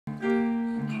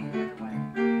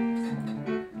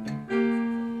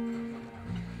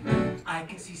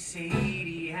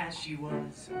Sadie as she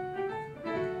was.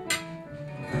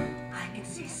 I can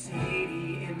see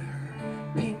Sadie in her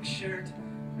pink shirt,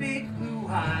 big blue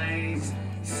eyes,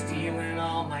 stealing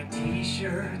all my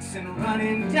t-shirts and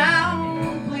running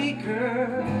down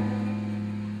Bleecker,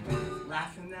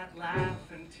 laughing that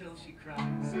laugh until she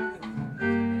cries.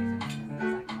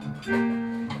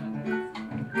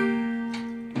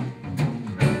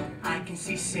 I can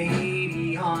see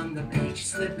Sadie on the beach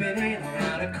slipping in and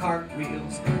out of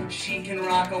cartwheels. She can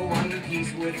rock a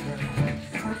one-piece with her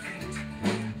perfect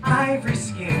ivory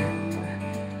skin.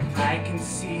 I can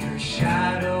see her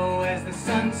shadow as the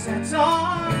sun sets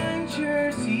on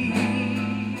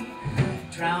Jersey,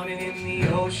 drowning in the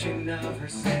ocean of her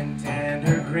scent and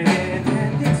her grin.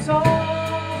 And it's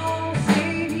all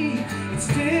Sadie, it's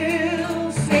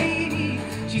still Sadie.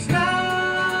 She's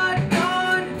not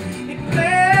gone. It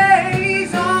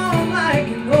plays on like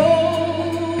an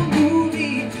old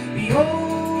movie. The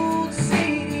old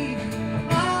Sadie,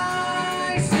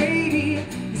 my Sadie,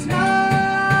 is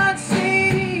not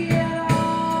Sadie at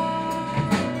all.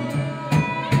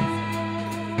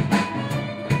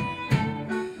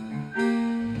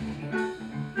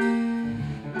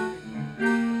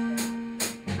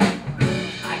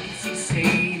 I can see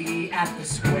Sadie at the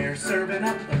square, serving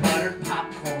up the buttered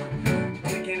popcorn,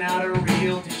 picking out a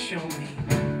reel to show me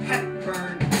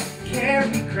Hepburn,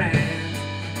 Cary Grant,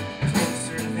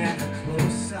 closer than a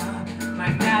close-up, my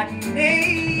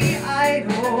matinee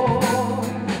idol.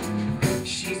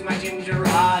 She's my Ginger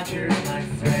Rogers, my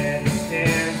Fred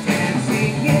Astaire,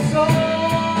 dancing. It's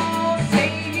all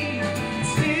Sadie, it's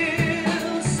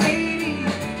still Sadie.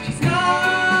 She's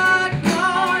not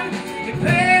gone. It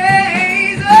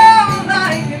plays on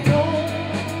like an old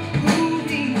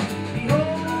movie. The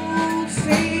old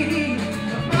Sadie,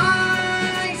 but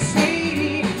my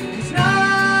Sadie is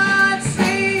not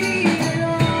Sadie at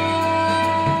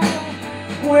all.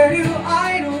 Where do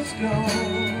idols go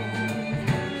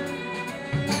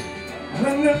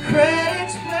when the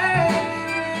credits play?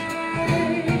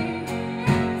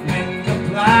 When the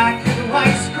black and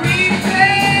white screen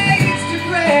fades to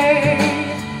gray,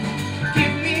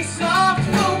 give me soft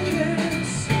focus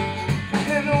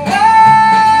and a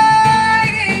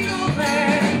wide angle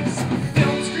lens,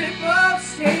 film strip of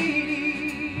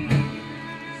Sadie.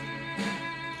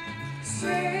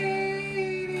 Sadie,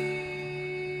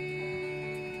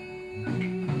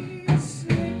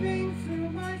 slipping through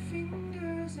my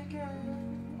fingers again.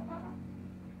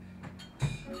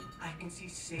 I can see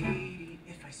Sadie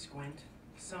if I squint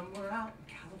somewhere out in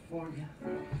California.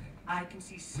 I can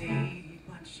see Sadie,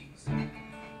 but she's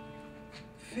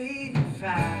fading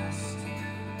fast.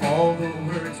 All the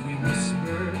words we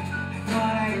whispered, I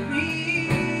thought I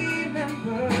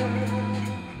remembered.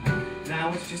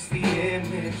 Now it's just the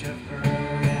image of her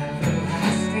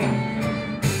everlasting.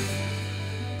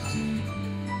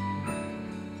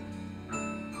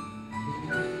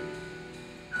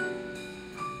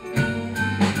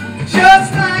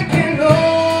 Just like an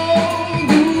old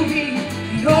movie,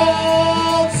 the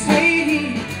old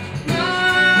Sadie,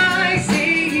 my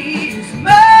Sadie is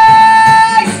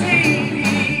my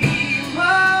Sadie,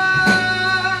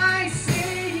 my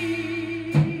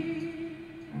Sadie.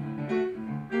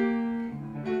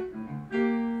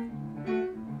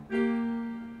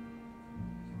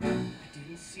 I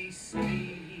didn't see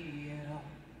Sadie